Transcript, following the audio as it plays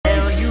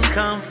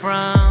come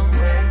from?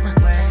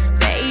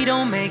 They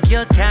don't make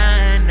your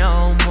kind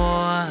no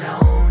more.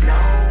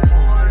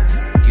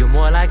 You're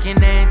more like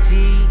an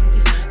auntie.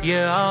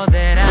 You're all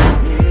that I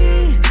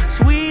need.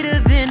 Sweeter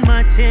than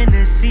my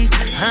Tennessee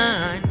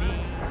honey.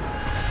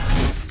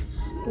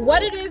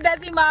 What it is,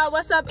 Desi Mob?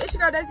 What's up? It's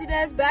your girl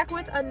DESIDES back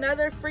with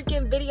another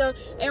freaking video.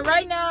 And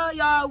right now,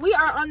 y'all, we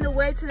are on the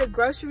way to the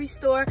grocery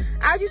store.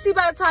 As you see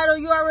by the title,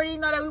 you already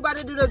know that we about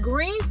to do the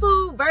green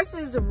food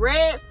versus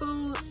red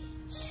food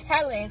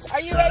challenge. Are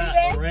you ready,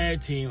 man?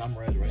 Red team. I'm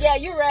red. Yeah,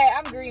 you red.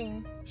 I'm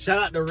green.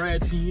 Shout out to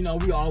red team. You know,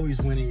 we always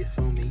winning, you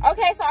feel me?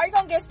 Okay, so are you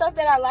gonna get stuff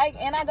that I like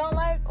and I don't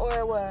like,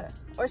 or what?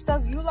 Or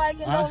stuff you like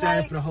and Honestly, don't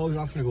like? for the whole,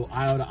 I'm finna go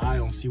aisle to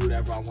aisle and see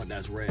whatever I want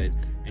that's red,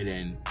 and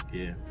then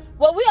yeah.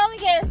 Well, we only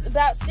get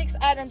about 6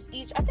 items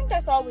each. I think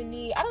that's all we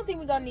need. I don't think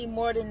we're gonna need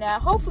more than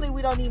that. Hopefully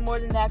we don't need more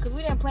than that because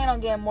we didn't plan on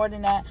getting more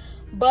than that.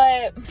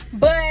 But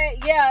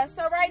yeah,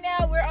 so right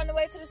now we're on the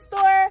way to the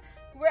store.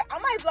 I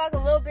might vlog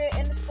a little bit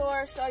in the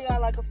store, show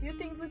y'all like a few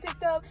things we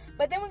picked up.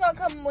 But then we're gonna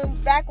come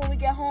back when we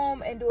get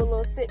home and do a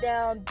little sit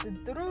down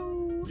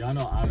through. Y'all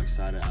know I'm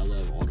excited. I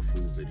love all the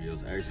food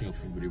videos. Every single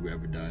food video we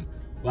ever done.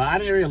 Well, I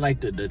didn't really like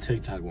the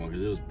TikTok one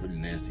because it was pretty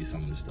nasty,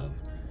 some of the stuff.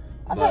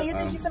 Okay, but, you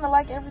think you finna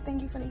like everything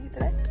you finna eat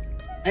today?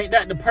 Ain't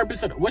that the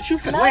purpose of what you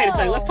finna? No. Wait a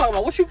second, let's talk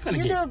about what you finna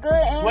get. You do good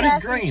and what is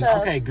nasty green?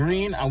 stuff. Okay,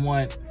 green. I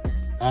want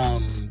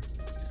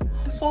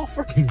it's all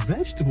freaking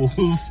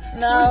vegetables.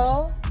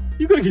 No.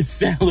 You gonna get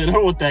salad? I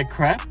don't want that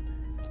crap.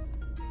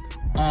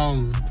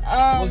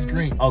 What's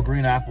green? Oh,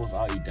 green apples.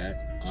 I'll eat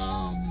that.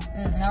 I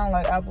don't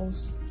like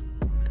apples.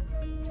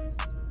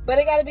 But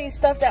it gotta be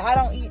stuff that I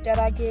don't eat that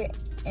I get,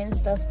 and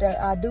stuff that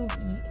I do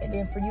eat, and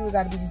then for you it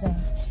gotta be the same.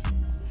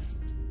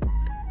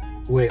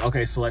 Wait,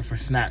 okay, so like for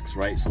snacks,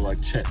 right? So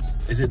like chips.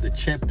 Is it the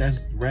chip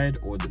that's red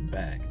or the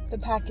bag? The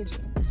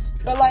packaging.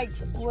 But like,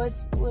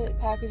 what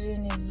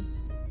packaging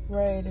is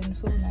red and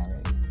food not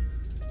red?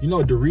 You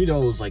know,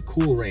 Doritos, like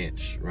Cool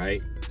Ranch, right?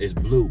 It's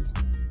blue.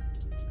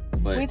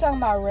 But we talking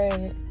about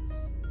red.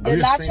 The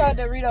nacho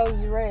Doritos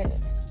is red.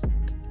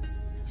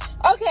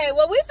 Okay,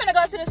 well, we finna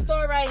go to the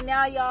store right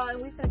now, y'all,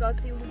 and we finna go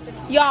see what we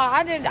finna. Y'all,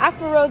 I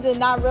for real did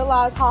not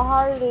realize how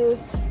hard it is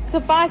to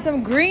find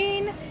some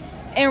green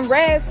and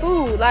red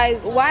food. Like,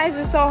 why is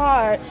it so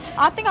hard?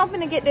 I think I'm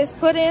finna get this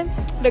pudding,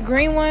 the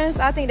green ones.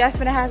 I think that's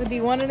finna have to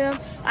be one of them.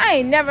 I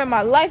ain't never in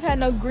my life had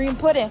no green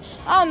pudding.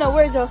 I don't know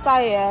where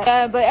Josiah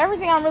at, but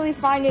everything I'm really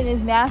finding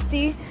is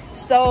nasty.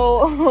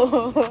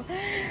 So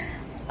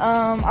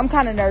I'm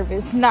kind of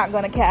nervous, not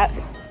gonna cap.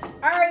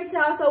 All right,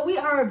 y'all, so we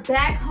are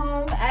back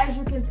home. As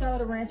you can tell,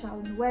 the ranch out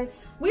in the way.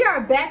 We are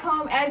back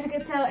home, as you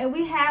can tell, and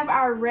we have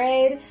our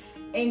red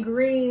and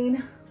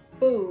green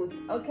foods,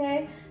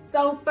 okay?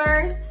 So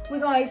first,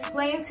 we're gonna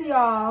explain to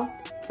y'all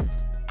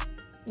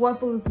what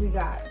foods we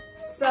got.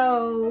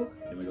 So,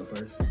 can we go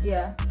first?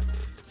 Yeah.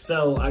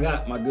 So I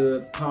got my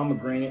good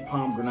pomegranate,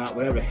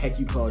 whatever the heck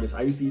you call this.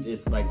 I used to eat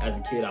this like as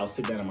a kid. I'll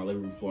sit down on my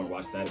living room floor and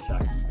watch Static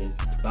Shock eat this.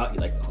 But I'll eat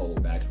like the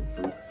whole actual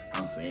fruit.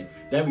 I'm saying.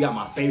 Then we got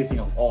my favorite thing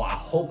of all. I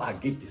hope I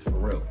get this for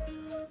real.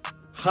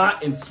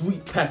 Hot and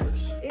sweet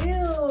peppers.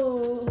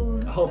 Ew.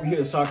 I hope you hear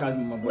the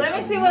sarcasm in my voice.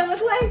 Let me see what it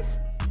looks like.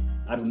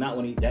 I do not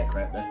want to eat that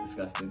crap. That's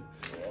disgusting.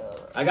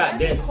 I got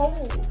this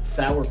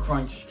sour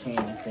crunch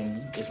candy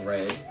thingy. It's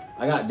red.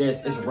 I got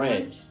this. It's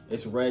red.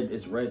 It's red.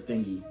 It's red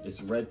thingy.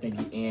 It's red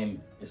thingy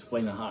and it's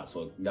flaming hot,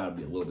 so it gotta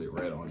be a little bit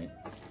red on it.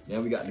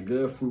 Then we got the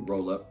good fruit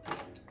roll up.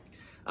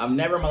 I've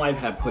never in my life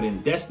had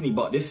pudding. Destiny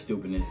bought this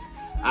stupidness.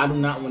 I do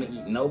not want to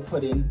eat no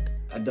pudding.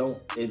 I don't.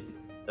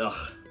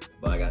 Ugh.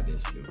 But I got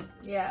this too.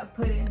 Yeah,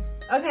 pudding.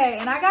 Okay,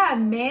 and I got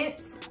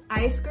mint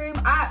ice cream.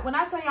 When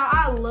I tell y'all,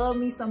 I love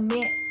me some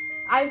mint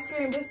ice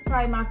cream. This is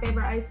probably my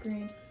favorite ice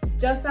cream.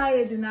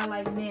 Josiah do not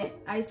like mint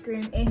ice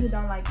cream, and he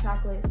don't like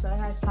chocolate, so it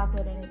has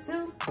chocolate in it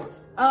too.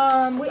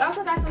 We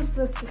also got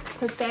some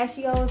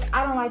pistachios.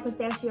 I don't like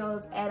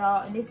pistachios at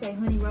all, and they say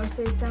honey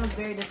roasted. It sounds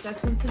very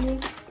disgusting to me.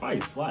 Probably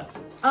slaps.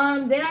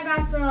 Then I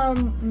got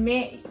some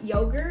mint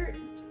yogurt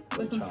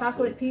with some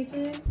chocolate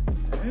pieces.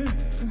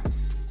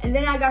 And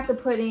then I got the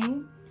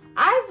pudding.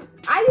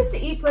 I used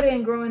to eat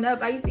pudding growing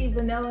up. I used to eat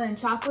vanilla and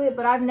chocolate,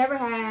 but I've never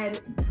had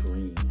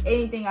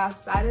anything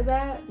outside of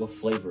that. What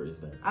flavor is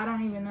that? I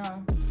don't even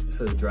know. It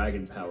says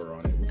dragon power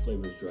on it. What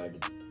flavor is dragon?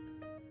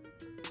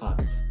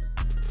 Hot.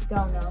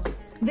 Don't know.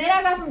 Then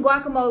I got some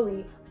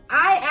guacamole.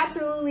 I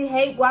absolutely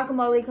hate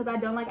guacamole because I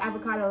don't like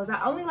avocados.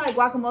 I only like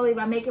guacamole if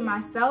I make it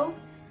myself.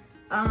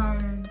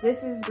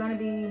 This is gonna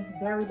be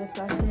very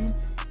disgusting.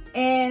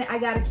 And I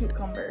got a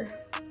cucumber.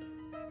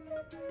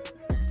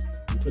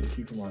 You put a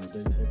cucumber on the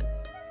big table?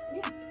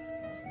 Yeah.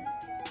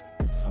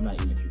 I'm not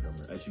eating a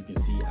cucumber. As you can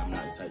see, I'm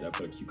not the type that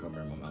put a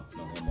cucumber in my mouth.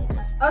 No homo.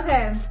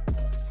 Okay,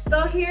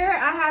 so here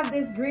I have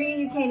this green.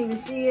 You can't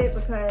even see it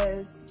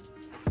because,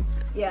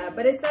 yeah,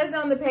 but it says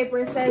on the paper,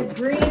 it says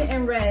green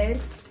and red.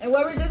 And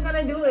what we're just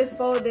gonna do is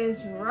fold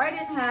this right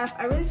in half.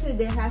 I really should have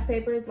did half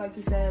papers like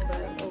you said,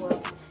 but oh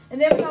well. And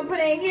then we're gonna put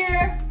it in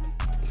here.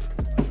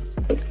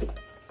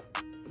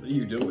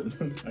 you doing?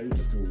 How you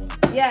just doing one?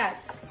 Yeah.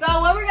 So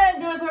what we're gonna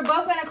do is we're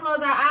both gonna close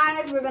our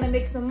eyes. We're gonna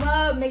mix them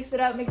up, mix it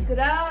up, and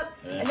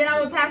then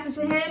I'm gonna pass it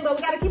to him. But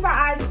we gotta keep our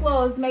eyes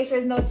closed, make sure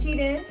there's no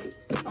cheating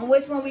on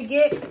which one we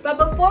get. But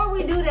before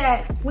we do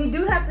that, we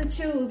do have to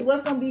choose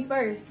what's gonna be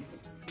first.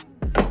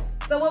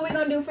 So what we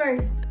gonna do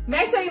first?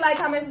 Make sure you like,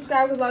 comment,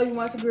 subscribe, because while you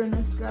watch the girl and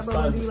subscribe,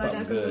 but you like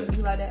that,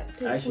 you like that.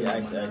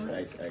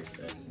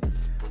 Actually.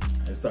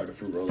 Let's start the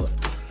fruit roll up.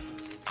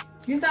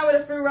 You start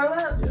with a fruit roll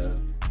up? Yeah.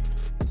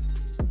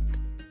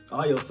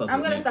 All your stuff.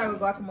 I'm gonna start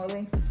with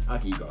guacamole. I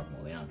can eat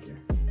guacamole. I don't care.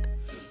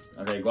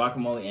 Okay,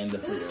 guacamole and the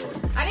fruit roll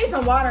up. I need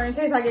some water in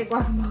case I get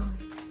guacamole.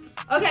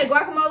 Okay,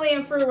 guacamole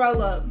and fruit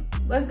roll up.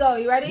 Let's go.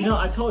 You ready? You know,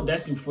 I told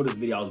Destiny before this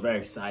video I was very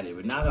excited,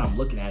 but now that I'm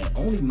looking at it,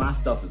 only my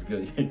stuff is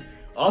good.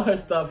 All her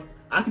stuff,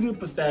 I can do the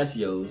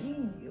pistachios,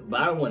 but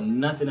I don't want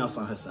nothing else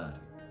on her side.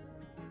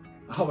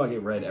 I hope I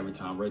get red every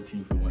time. Red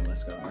team for win.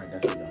 Let's go. All right, there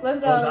we go. Let's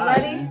go.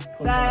 Ready?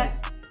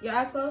 Set. Your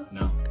eyes closed?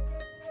 No.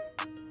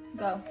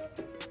 Go.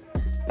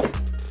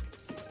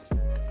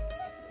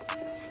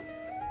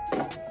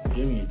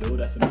 Give me, dude.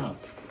 That's enough.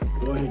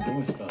 Go ahead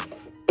doing stuff.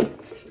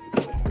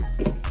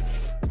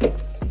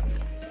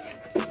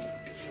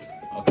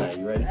 Okay,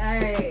 you ready? All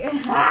right.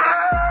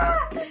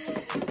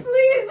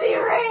 Please be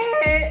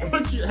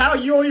red. How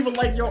you don't even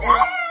like your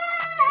art?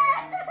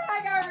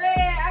 I got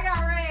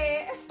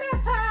red.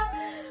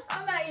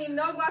 I'm not eating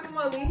no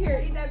guacamole.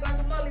 Here, eat that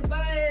guacamole.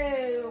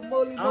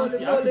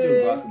 Honestly, I could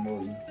do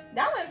guacamole.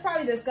 That one's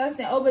probably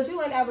disgusting. Oh, but you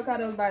like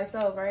avocados by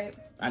itself, right?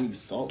 I need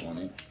salt on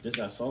it. Just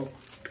got salt.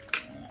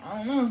 I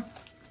don't know.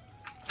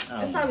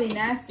 It's probably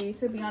nasty,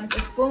 to be honest.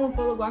 A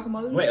spoonful of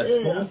guacamole. Wait, a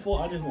spoonful?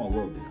 I just want a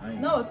little bit.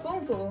 No, a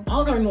spoonful. I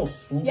don't got no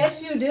spoon.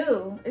 Yes, you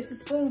do. It's a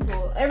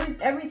spoonful.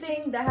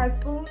 Everything that has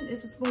spoon,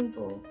 it's a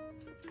spoonful.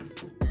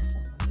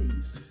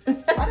 Please.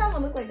 Why don't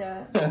it look like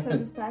that? Because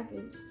it's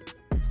packaged.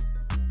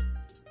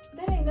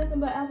 That ain't nothing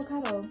but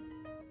avocado.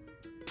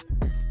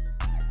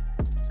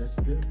 That's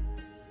good.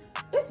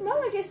 It smells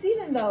like it's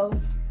seasoned though.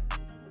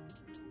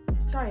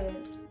 Try it.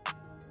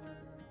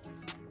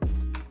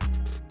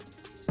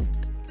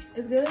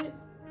 It's good?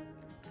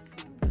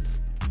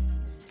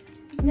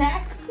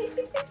 Nasty.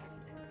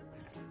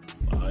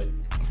 Sorry.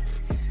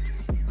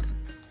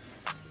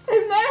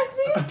 It's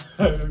nasty?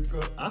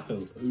 I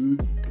feel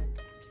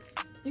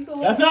You can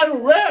That's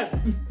not red.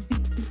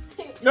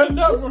 That's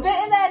not spitting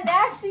that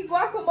nasty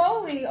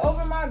guacamole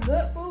over my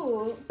good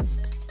food.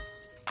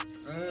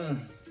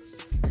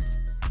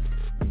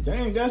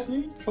 Dang,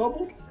 Destiny,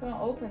 trouble.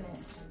 Gonna open it.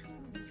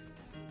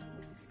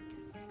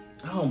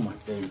 Oh my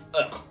face.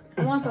 Ugh.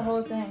 I want the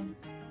whole thing.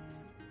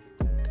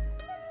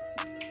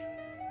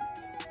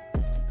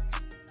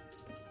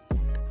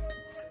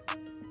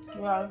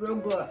 Wow, real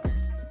good.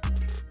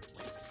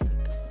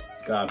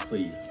 God,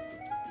 please.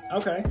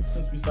 Okay,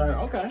 since we started,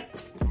 okay.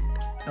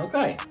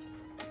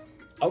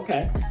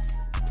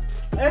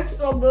 It's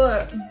so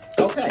good.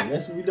 Okay,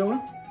 that's what we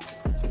doing.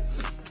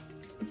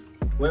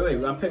 Wait,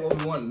 we gotta pick what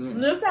we want.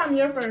 This time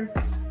you're first.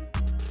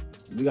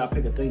 We gotta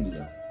pick a thing to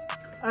do.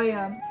 Oh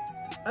yeah.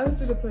 I was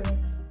doing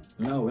puddings.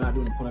 No, we're not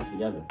doing the puddings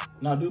together.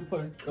 No, do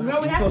pudding. No,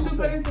 we have to do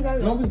puddings together.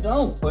 No, we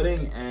don't.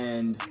 Pudding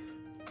and...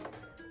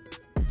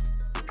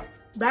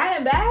 Bad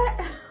and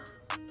bad?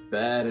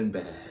 Bad and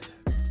bad.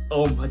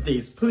 Oh my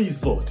days, please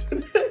vote.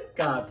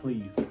 God,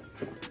 please.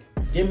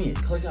 Give me it.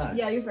 Close your eyes.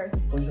 Yeah, you first.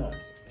 Close your eyes.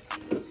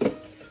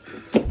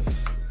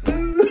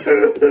 Please.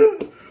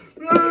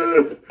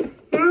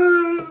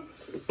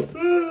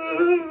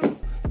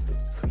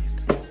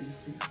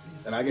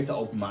 And I get to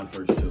open mine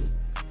first too.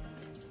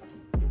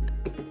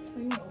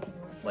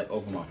 Like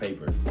open my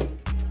paper.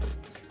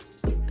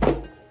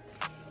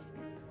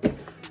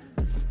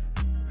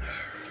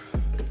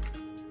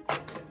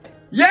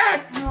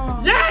 Yes!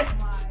 Oh, yes!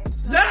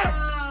 Yes!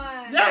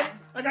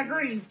 Yes! I got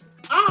green.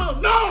 Oh,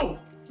 no!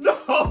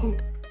 No!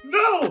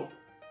 No!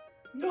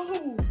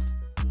 No!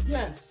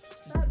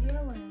 Yes! Stop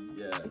yelling.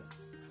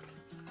 Yes.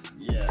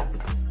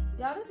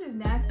 Y'all, this is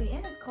nasty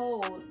and it's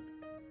cold.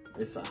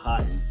 It's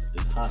hot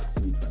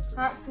sweet pepper.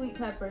 Hot sweet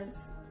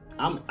peppers.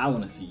 I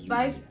want to see you.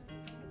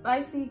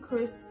 Spicy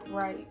crisp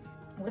right.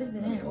 What is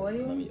it in?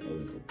 Oil? Let me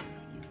oil it.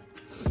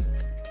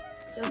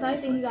 So I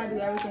think you gotta do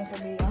everything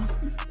for me, y'all.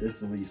 It's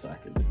the least I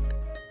can do.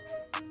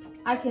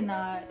 I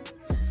cannot.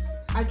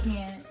 I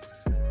can't.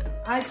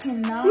 I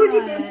cannot. Look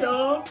at this,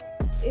 y'all.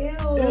 Ew.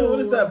 Ew, what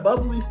is that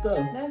bubbly stuff?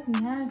 That's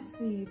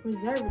nasty.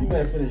 Preservative. You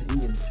better finish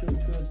eating. Chew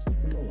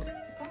over.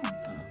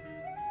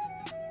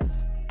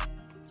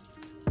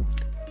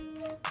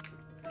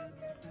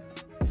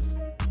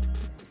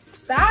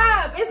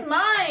 Stop! It's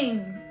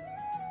mine.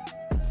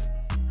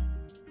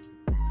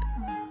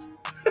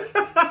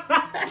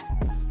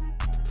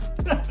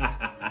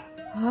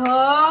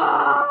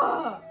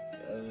 Oh.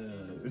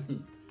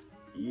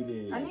 Eat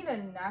it. I need a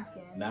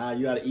napkin. Nah,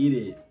 you gotta eat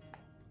it.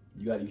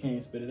 You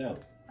can't spit it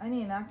out. I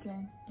need a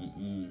napkin.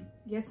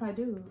 Yes, I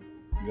do.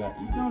 You gotta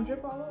eat It's gonna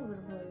drip all over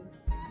the place.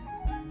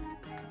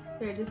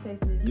 Here, just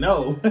taste it.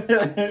 No.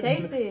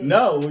 Taste it.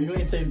 No, you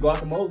ain't taste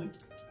guacamole.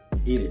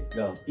 Eat it.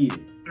 Go. Eat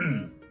it.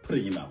 Put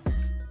it in your mouth.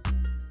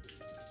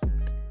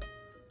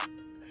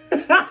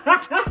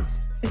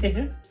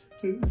 Eat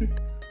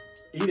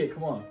it,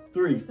 come on.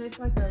 3. It tastes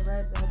like a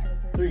red bell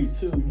pepper. 3,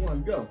 2,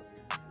 1, go.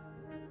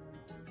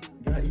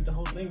 You gotta eat the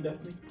whole thing,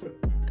 Destiny.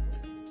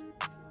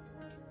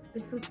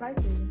 It's too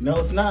spicy. No,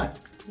 it's not.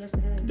 Yes,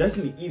 it is.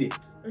 Destiny, eat it.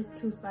 It's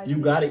too spicy.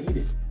 You gotta eat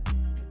it.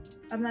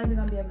 I'm not even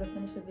gonna be able to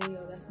finish the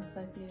video. That's how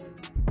spicy it is.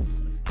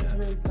 It's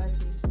really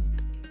spicy.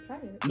 Try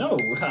it. No,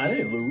 I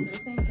didn't lose.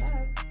 This ain't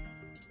cap.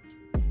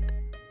 The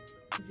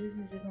juice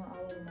is just went all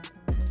over my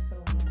tongue. It's so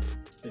hot.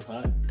 It's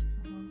hot?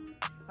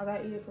 I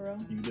gotta eat it for real.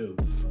 You do.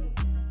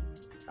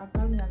 I'm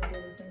probably not gonna be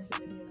able to finish the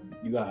video.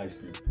 You got ice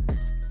cream.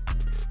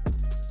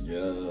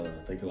 Yeah,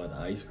 think about the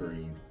ice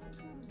cream.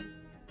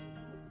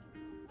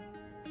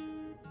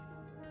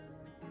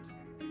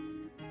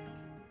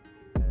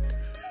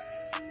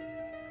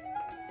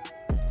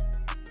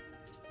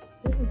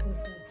 This is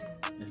disgusting.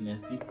 It's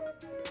nasty.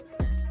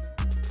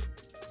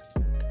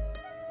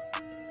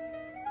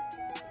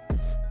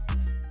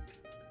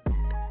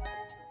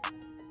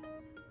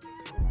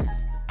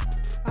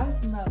 I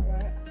smell,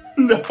 right?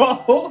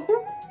 No.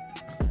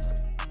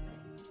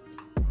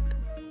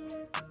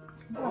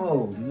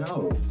 Oh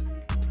no.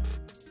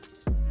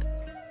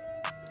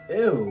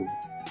 Ew.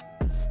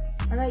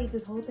 I gotta eat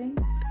this whole thing?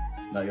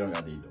 No, you don't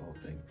gotta eat the whole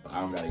thing. But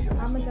I don't gotta eat the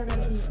whole How thing. much I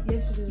gotta eat?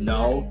 Yes, you do.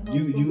 No,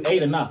 You you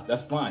ate enough.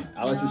 That's fine.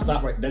 I'll let you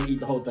stop right then. Eat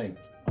the whole thing.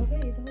 Okay,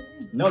 eat the whole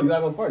thing. No, you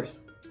gotta go first.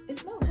 It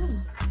smells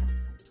good.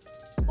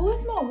 Oh,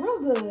 it smells real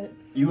good.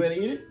 You ready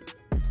to eat it?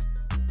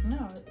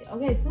 No.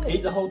 Okay, switch.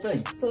 Eat the whole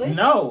thing. Switch?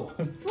 No.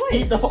 Switch.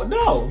 Eat the whole.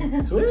 No.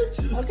 Switch.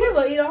 Okay,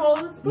 well, eat a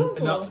whole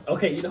spoonful. No.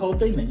 Okay, eat the whole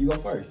thing then. You go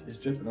first. It's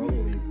dripping all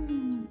over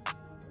you.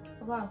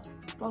 Okay,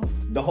 go.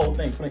 The whole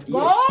thing. Eat Go! it. You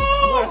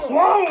gotta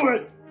swallow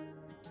it.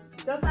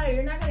 That's right.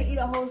 You're not gonna eat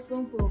a whole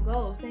spoonful.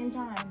 Go, same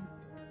time.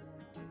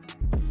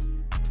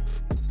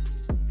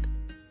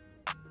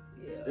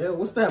 Yeah. Ew,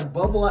 what's that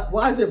bubble?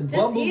 Why is it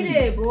bubbly? Just eat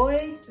it,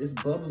 boy. It's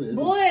bubbly.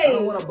 Boy. I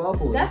don't want a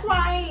bubble. That's why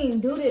I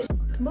ain't do this.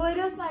 Boy,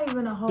 that's not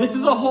even a whole. This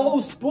is a whole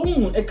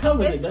spoon. It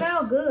covers It it.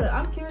 smells good.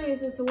 I'm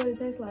curious as to what it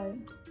tastes like.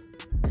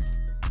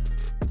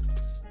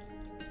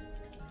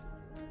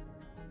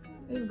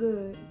 It's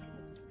good.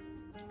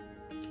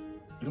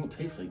 It don't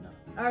taste like nothing.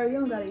 Alright, you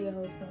don't gotta eat a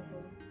whole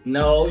spoonful.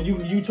 No,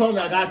 you told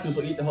me I got to,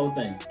 so eat the whole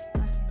thing.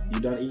 You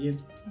done eating?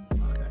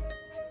 Okay.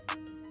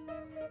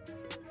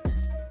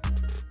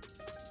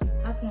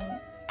 I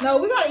can't. No,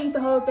 we gotta eat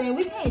the whole thing.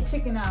 We can't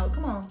chicken out.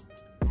 Come on.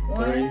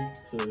 1,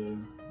 3,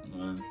 2,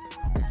 1.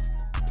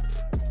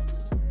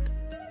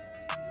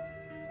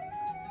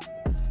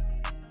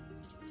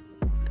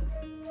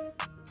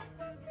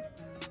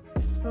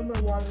 Some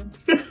more water.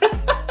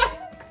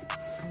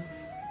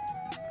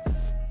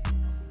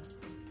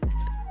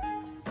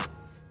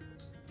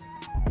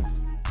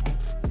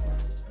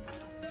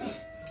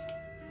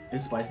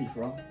 It's spicy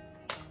for all.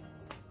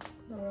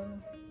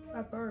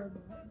 I've heard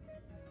about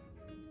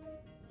it.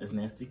 It's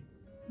nasty.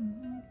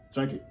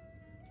 Drink it.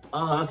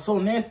 It's so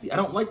nasty. I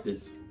don't like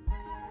this.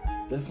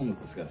 This one was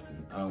disgusting.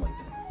 I don't like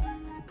that.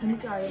 Let me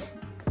try it.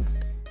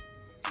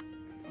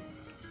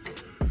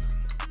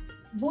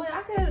 Boy,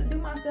 I could do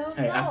myself.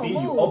 Hey, no, I feed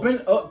move. you.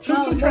 Open up. Choo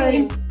choo No,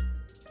 train.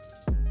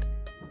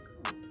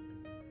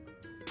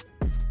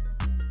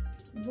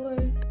 Boy,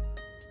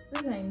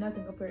 this ain't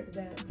nothing compared to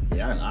that.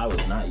 Yeah, I was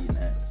not eating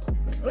that.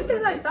 It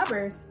tastes like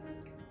Starburst.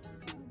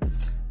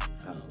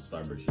 I don't know,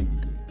 Starburst should be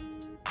eating.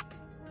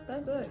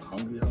 That's good.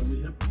 Hungry,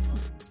 yep.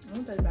 I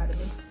don't taste bad to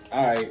me.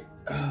 Alright.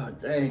 Oh,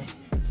 dang.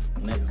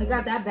 Next I one.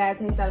 got that bad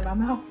taste out of my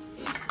mouth.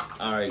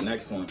 Alright,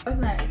 next one. What's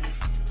next?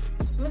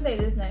 I'm gonna say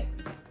this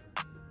next.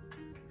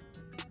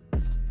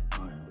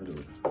 Alright,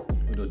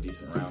 we'll do a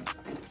decent round.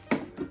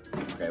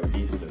 Okay, with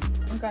these two.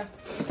 Okay.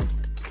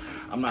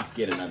 I'm not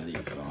scared of none of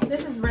these, so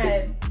This is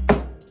red.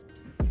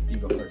 you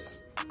go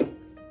first.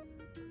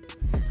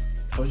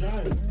 Close your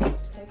eyes.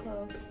 Stay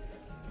close.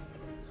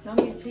 Don't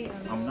be cheating.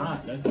 I'm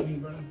not. That's me,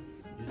 bro.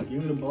 Just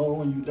give me the bowl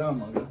when you done,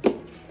 my guy.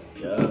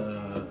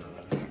 Yeah.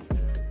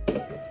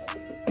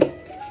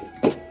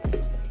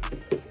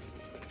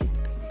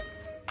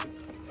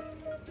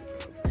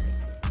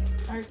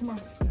 Alright, come on.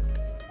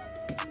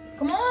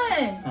 Come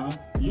on! Huh?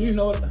 You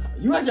know what?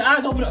 You had your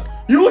eyes open up.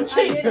 You a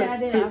cheater. I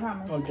did, I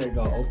promise. Okay,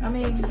 go. Open. I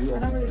mean, You I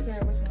don't really care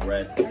which one.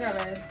 Red. I got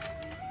red.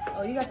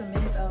 Oh, you got the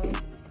mint though.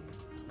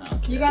 I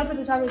don't care. You gotta put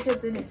the chocolate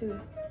chips in it too.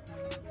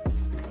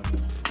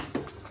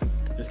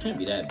 This can't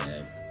be that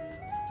bad.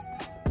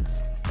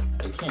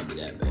 It can't be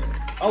that bad.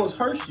 Oh, it's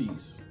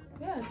Hershey's.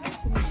 Yeah, it's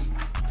Hershey's.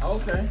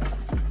 Okay.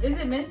 Is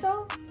it mint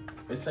though?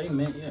 It say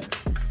mint, yeah.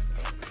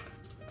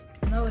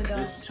 No, it don't.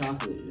 This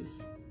chocolate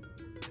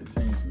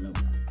contains milk.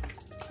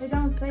 It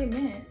don't say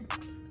mint.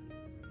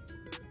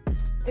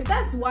 If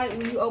that's white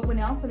when you open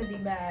it, I'm gonna be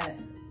mad.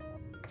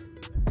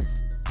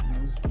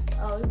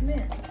 Oh, it's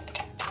mint.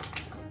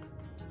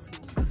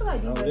 I feel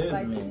like these Oh, are it is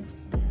spicy. mint.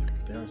 Yeah,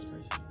 they are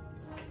spicy.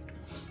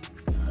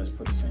 Nah, let's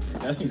put this in here.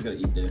 That thing's gonna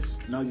eat this.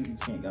 No, you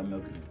can't. Got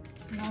milk in it.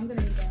 No, I'm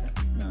gonna eat that.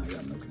 No, you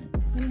got milk in it.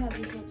 Let me have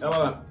this.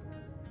 Bye.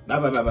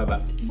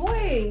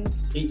 Boy!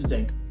 Eat the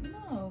thing.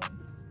 No.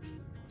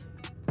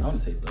 I want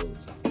to taste those.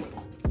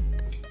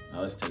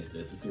 Now let's taste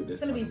this. Let's see what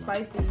this is. It's gonna be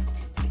spicy.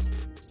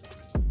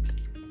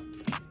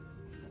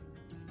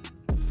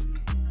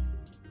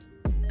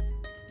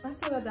 I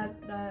still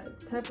got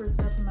that pepper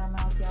stuff in my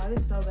mouth, y'all.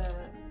 It's so bad.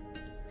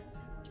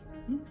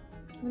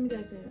 Let me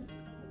taste it.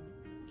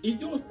 Eat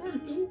yours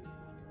first, dude.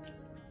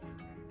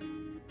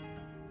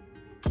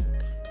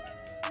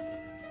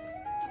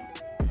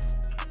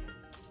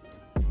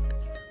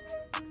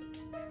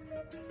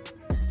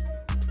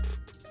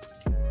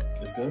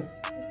 It's good?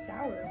 It's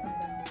sour or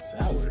something.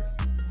 Sour?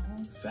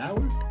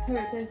 Sour?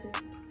 Here, taste it.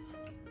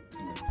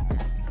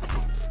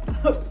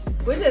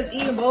 We're just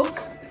eating both.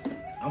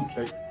 I'm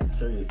curious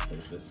to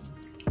taste this one.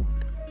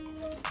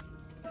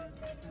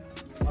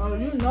 Oh,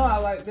 you know I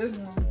like this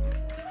one.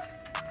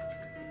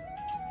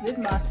 This is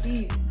my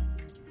speed.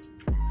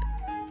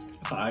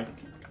 It's alright.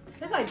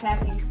 It's like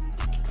Takis.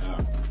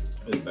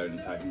 It's better than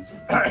Takis.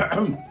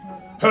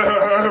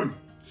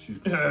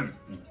 It's a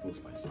little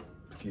spicy.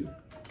 Cute.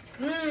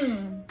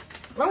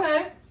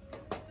 Okay.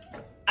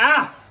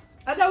 Ah!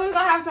 I thought we were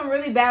gonna have some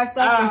really bad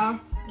stuff, y'all.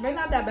 They're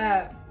not that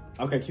bad.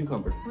 Okay,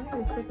 cucumber. Where are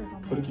the stickers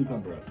on Put a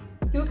cucumber up.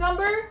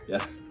 Cucumber?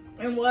 Yeah.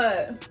 And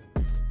what?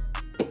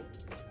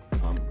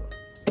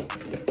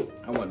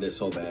 I want this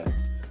so bad.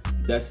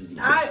 That's easy.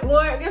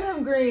 Lord, give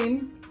him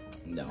green.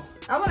 No.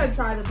 I want to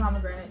try the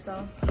pomegranate, so.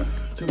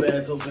 Too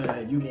bad, so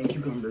sad. You getting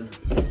cucumber.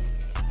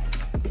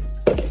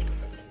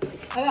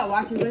 I gotta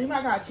watch you, but you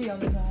might try to cheat on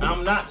this one.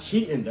 I'm not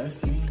cheating,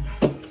 Destiny.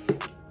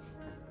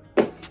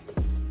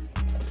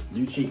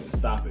 You cheating.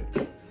 Stop it.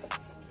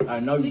 I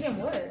know you cheating.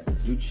 What?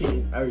 You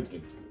cheating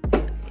everything.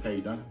 Okay,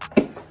 you done?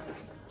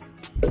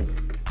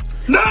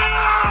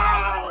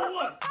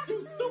 No!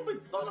 You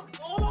stupid son of...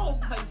 Oh,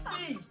 my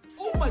days.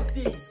 Oh, my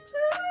days.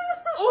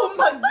 Oh,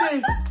 my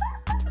days.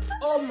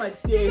 Oh, my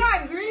days. You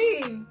got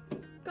green.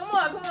 Come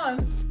on.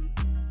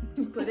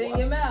 Put it in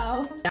your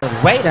mouth.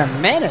 Wait a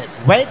minute.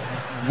 Wait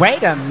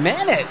a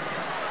minute.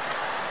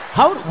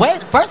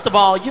 Wait. First of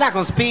all, you're not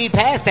going to speed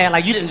past that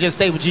like you didn't just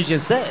say what you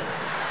just said.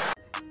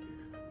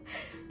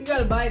 You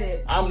gotta bite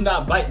it. I'm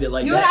not biting it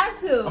like that. You have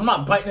to. I'm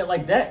not biting it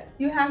like that.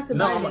 You have to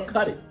bite it. No, I'm gonna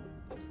cut it.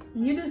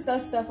 You do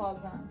such stuff all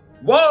the time.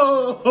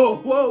 Whoa.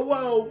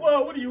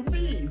 What do you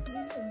mean?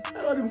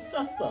 I don't do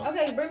such stuff.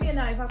 Okay, bring me a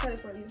knife. I'll cut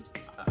it for you.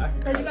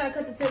 Because you gotta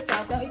cut the tips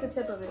off. Don't eat the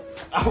tip of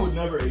it. I would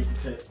never eat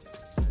the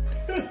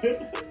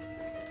tip.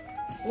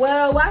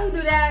 Well, while you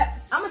do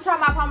that, I'm gonna try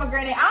my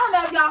pomegranate. I don't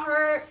know if y'all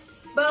heard,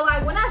 but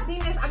like when I seen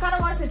this, I kind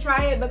of wanted to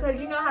try it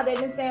because you know how they've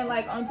been saying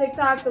like on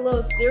TikTok the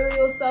little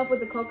cereal stuff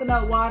with the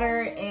coconut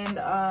water and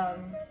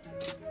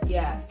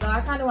yeah. So I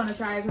kind of want to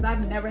try it because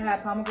I've never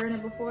had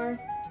pomegranate before.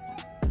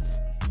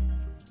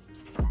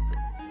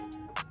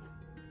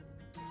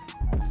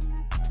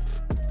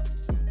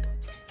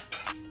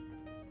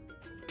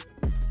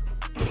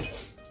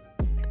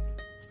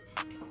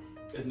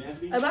 It's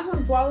nasty. Am I supposed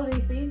to swallow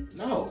these seeds?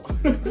 No.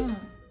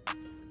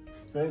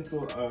 Spin to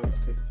TikTok. Yeah,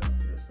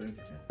 spin to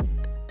TikTok.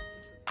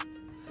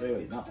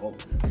 Wait, not all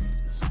of it.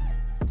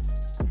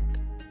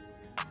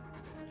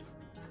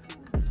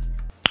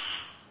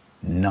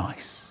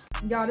 Nice.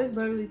 Y'all, this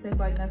literally tastes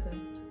like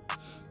nothing.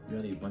 You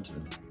gotta eat a bunch of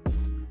them.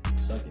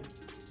 Suck it.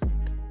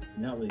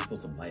 You're not really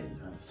supposed to bite it. You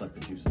gotta suck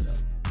the juices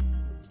out.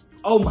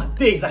 Oh my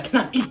days, I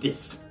cannot eat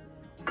this.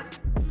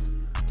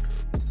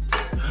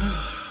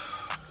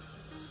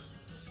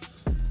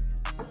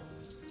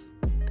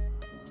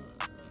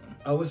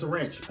 Oh, it's a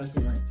ranch. Pass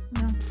me ranch.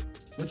 No.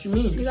 What you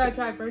mean? You gotta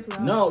try it first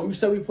without. No, you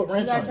said we put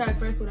ranch on it. You gotta try it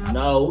first without.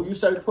 No, you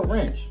said we put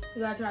ranch.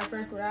 You gotta try it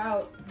first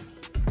without.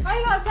 How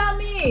you gonna tell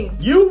me?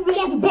 You the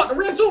one who brought the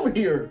ranch over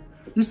here.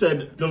 You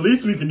said the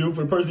least we can do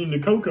for the person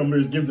eating the cucumber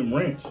is give them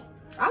ranch.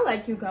 I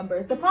like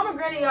cucumbers. The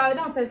pomegranate, y'all, it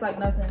don't taste like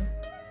nothing.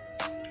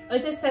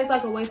 It just tastes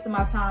like a waste of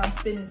my time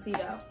spitting the seed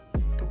out.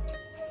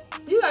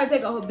 You gotta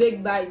take a whole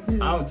big bite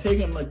too. I'm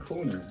taking like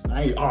cooner.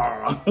 I ain't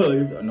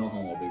no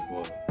homo, big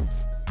boy.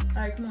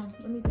 Alright, come on.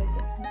 Let me taste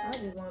it. I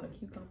just want a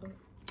cucumber.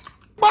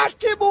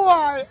 Musky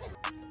boy!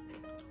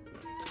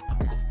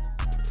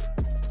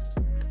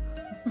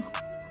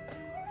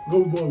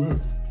 Go, boy.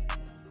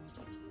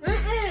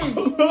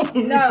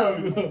 No.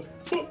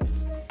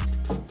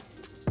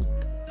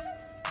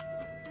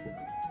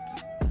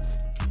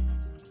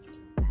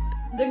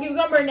 The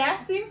cucumber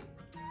nasty?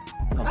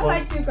 I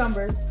like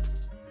cucumbers.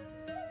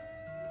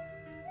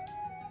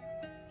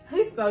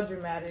 He's so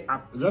dramatic.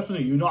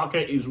 Definitely, you know I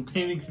can't eat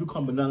zucchini,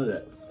 cucumber, none of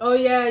that. Oh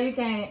yeah, you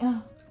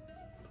can't.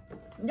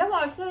 That's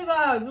what I say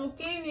about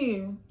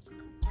zucchini.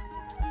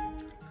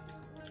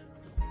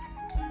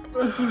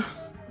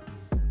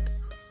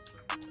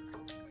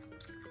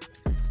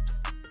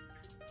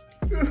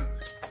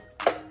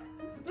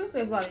 This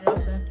tastes like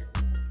nothing.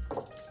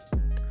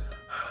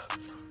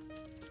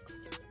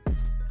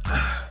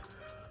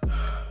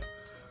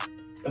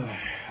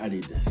 I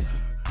need this.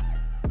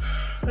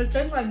 It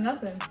tastes like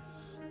nothing.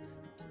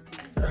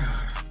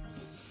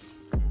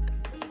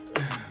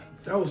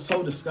 That was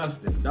so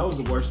disgusting. That was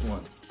the worst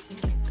one.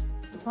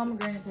 The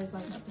pomegranate tastes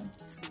like nothing.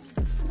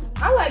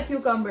 I like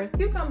cucumbers.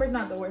 Cucumber's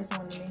not the worst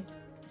one to me.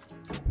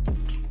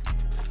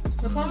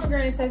 The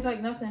pomegranate tastes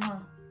like nothing, huh?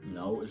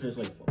 No, it tastes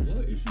like what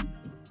is you?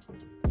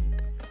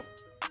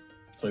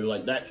 So you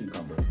like that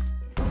cucumber?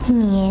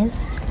 Yes.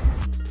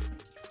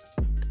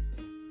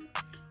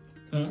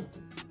 Hmm?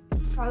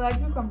 I like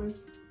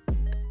cucumbers.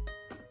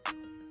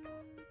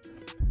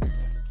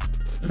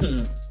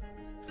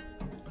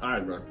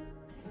 Alright, bro.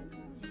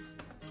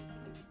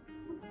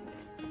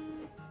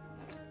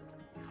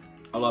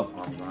 I love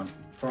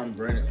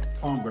pomegranate.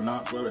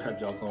 Pomegranate, whatever the heck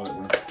y'all call it,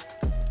 bro.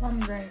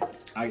 Pomegranate.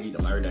 I eat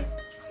them every day.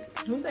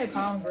 Who say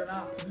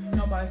pomegranate?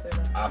 Nobody say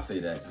that. I say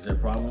that. Is there a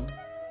problem?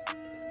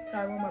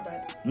 Sorry, one more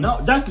bite.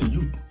 No, that's me.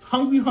 You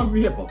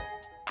hungry hippo.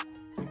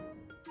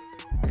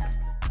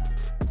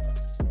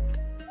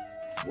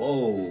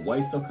 Whoa, why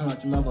you still coming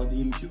out your mouth after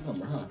eating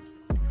cucumber, huh?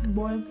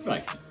 Boy.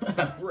 Nice.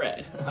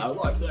 Red. I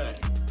like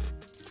that.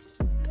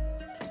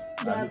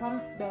 The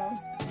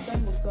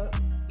thing was good.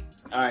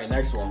 Alright,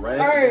 next one, right?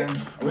 Alright,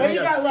 what do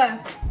you got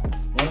left?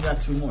 We only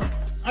got 2 more.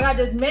 I got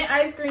this mint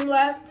ice cream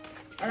left,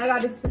 and I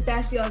got this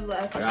pistachios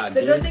left.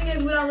 The good thing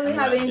is we don't really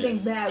have anything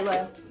bad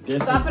left.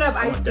 So I put up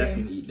ice cream.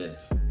 Desi to eat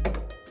this.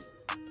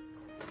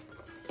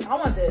 I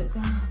want this.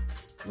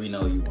 We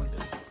know you want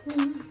this.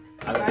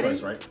 I got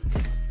first, right?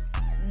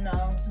 No,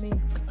 me.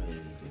 Oh, yeah,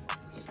 you did.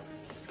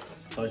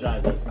 Close your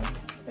eyes, Destiny.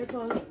 They're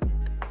closed.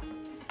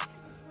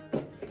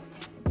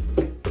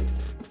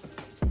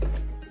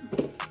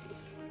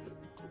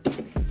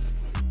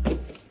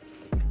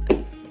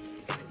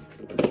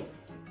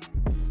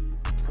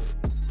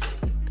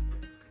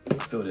 I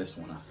feel this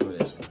one. I feel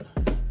this one.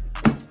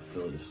 I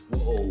feel this.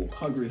 Whoa,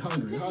 hungry.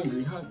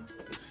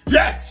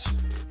 Yes!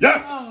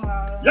 Yes!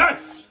 Oh.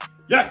 Yes!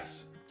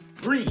 Yes!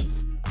 Green.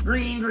 Oh,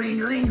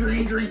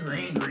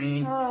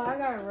 I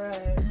got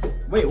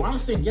red. Wait, why am I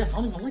saying yes? I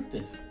don't even like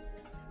this.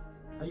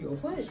 How you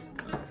open What? this?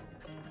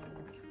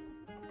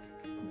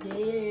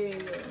 Yeah.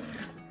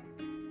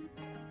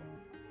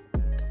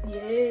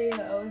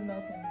 Oh, it's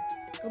melting.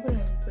 Open it in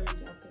the fridge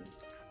after.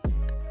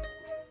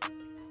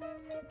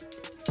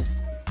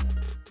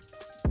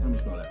 Let me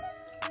smell that.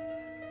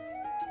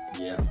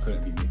 Yeah,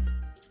 couldn't be me.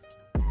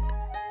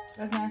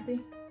 That's nasty.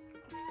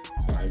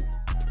 Sorry.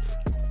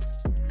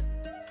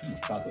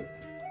 It's chocolate.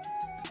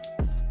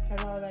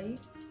 That's all I gotta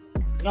eat?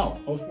 No,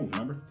 whole spoon,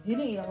 remember? You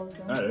didn't eat a whole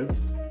spoon. I did.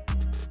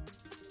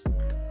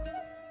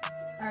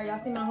 Alright, y'all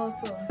see my whole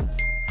spoon.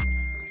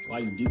 Why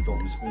you deep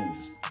throating the spoon?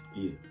 Just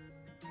eat it.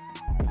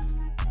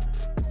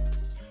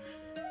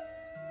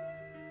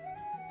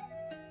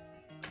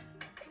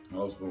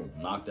 Whole spoon,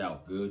 knocked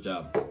out. Good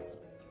job.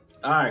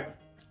 Alright,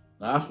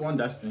 last one,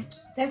 Destiny.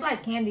 Tastes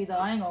like candy though,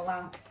 I ain't gonna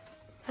lie.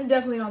 It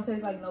definitely don't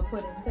taste like no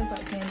pudding. It tastes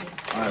like candy.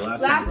 Alright,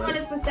 last one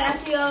is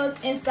pistachios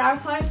and sour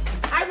punch.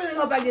 I really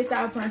hope I get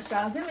sour punch,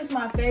 y'all. Them is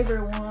my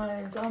favorite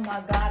ones. Oh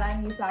my god, I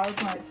need sour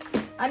punch.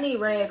 I need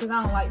red because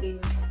I don't like these.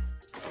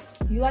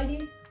 You like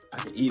these? I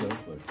can eat them,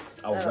 but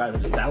I would rather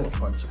the sour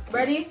punch.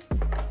 Ready?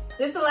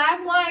 This is the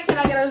last one. Can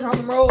I get a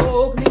drum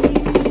roll, please?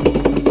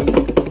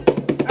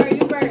 Alright,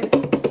 you first.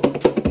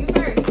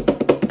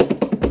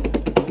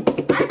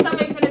 My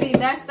stomach's gonna be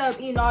messed up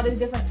eating all this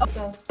different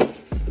stuff.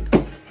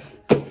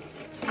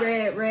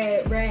 Red.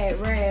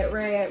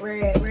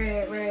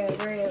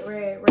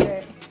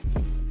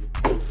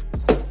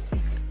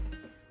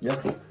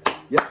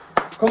 Yep.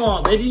 Come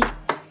on, baby.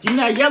 Give me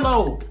that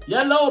yellow.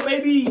 Yellow,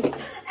 baby. Hey!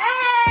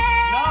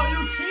 No, you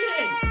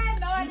cheated.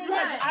 No, I did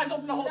not. Eyes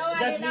open the whole. No,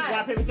 I did not.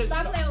 Rock, paper, scissors.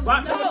 Stop playing with me.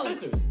 Rock, paper,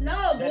 scissors.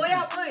 No, boy,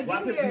 I won.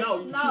 Rock, Give paper, here. no,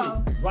 you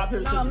No. cheated. Rock,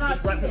 paper, No, scissors. I'm not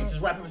Just rock, paper, cheating.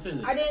 just rock, paper,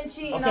 scissors. I didn't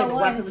cheat and Okay, I but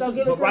won, rock, paper, so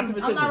give scissors. it to Rock, me.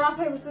 paper, I'm not scissors. rock,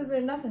 paper,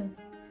 scissors, nothing.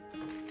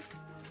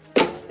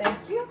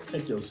 Thank you.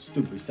 Take your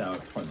stupid sour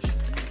punch.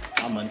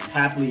 I'm gonna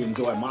happily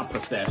enjoy my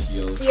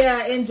pistachios.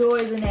 Yeah,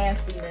 enjoy the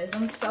nastiness.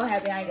 I'm so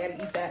happy I ain't gotta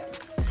eat that.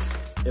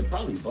 It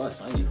probably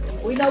busts. I ain't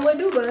even. We know what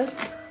do bust.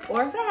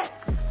 Or fat.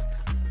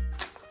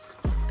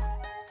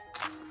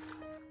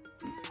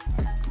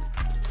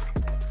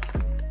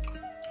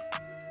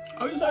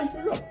 Oh, you said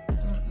you up.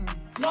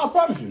 No, I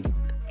promise you.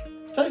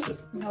 Taste it.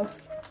 No.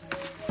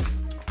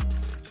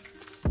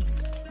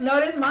 No,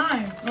 this is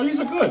mine. No, these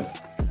are good.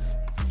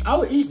 I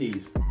would eat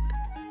these.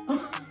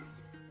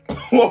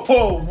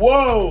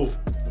 Whoa.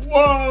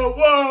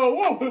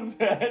 What was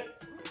that?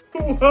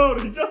 Whoa,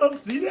 did y'all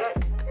see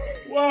that?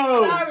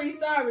 Whoa. Sorry.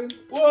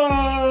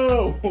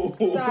 Whoa.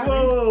 Sorry.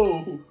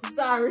 Whoa.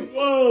 Sorry.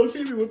 Whoa,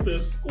 she be with the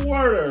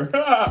squirter.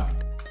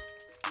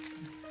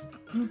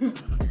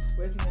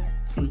 Where'd you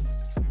go?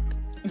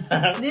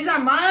 These are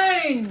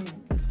mine.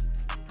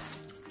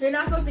 You're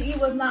not supposed to eat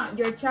what's not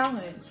your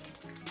challenge.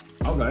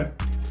 Okay.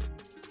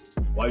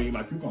 Why you eat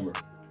my cucumber?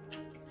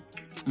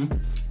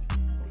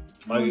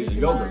 Why you eat the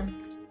yogurt?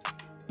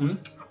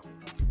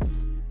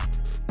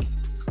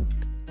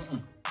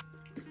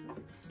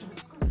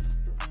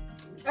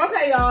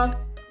 Okay, y'all.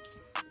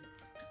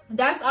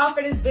 That's all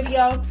for this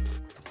video.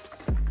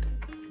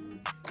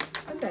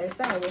 Okay,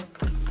 sorry.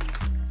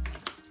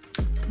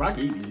 I can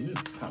eat these. This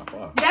is kind of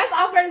fun. That's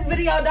all for this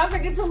video. Don't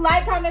forget to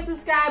like, comment,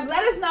 subscribe.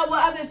 Let us know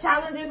what other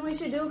challenges we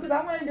should do, because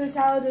I want to do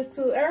challenges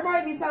too.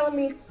 Everybody be telling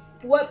me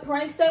what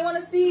pranks they want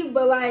to see,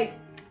 but like,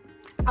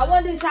 I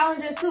want to do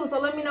challenges too, so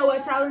let me know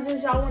what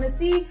challenges y'all want to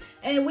see.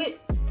 And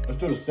let's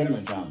do the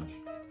cinnamon challenge.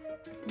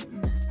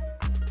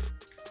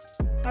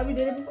 Have you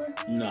did it before?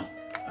 No.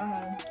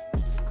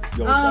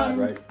 You always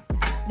right?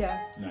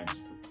 Yeah. Nice.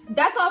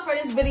 That's all for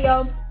this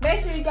video. Make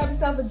sure you grab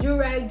yourself a jewelry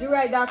rag,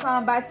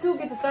 jewelryrag.com. Buy 2,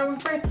 get the 3rd one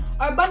free,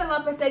 or bundle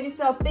up and save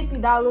yourself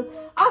 $50.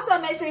 Also,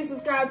 make sure you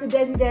subscribe to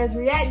DESI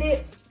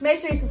Reacted. Make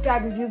sure you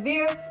subscribe to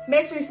Juvir.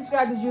 Make sure you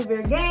subscribe to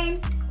Juvir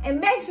Games. And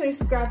make sure you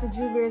subscribe to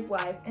Juvir's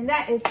Life. And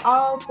that is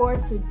all for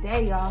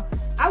today, y'all.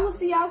 I will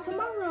see y'all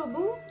tomorrow,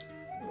 boo.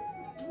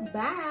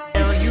 Bye.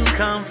 Where you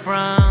come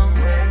from,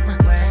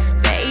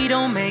 they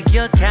don't make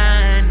your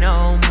kind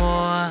no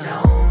more.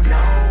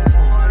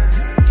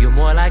 You're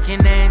more like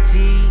an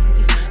auntie.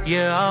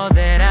 You're all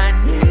that I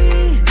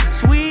need.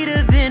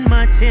 Sweeter than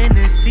my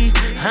Tennessee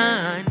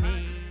honey.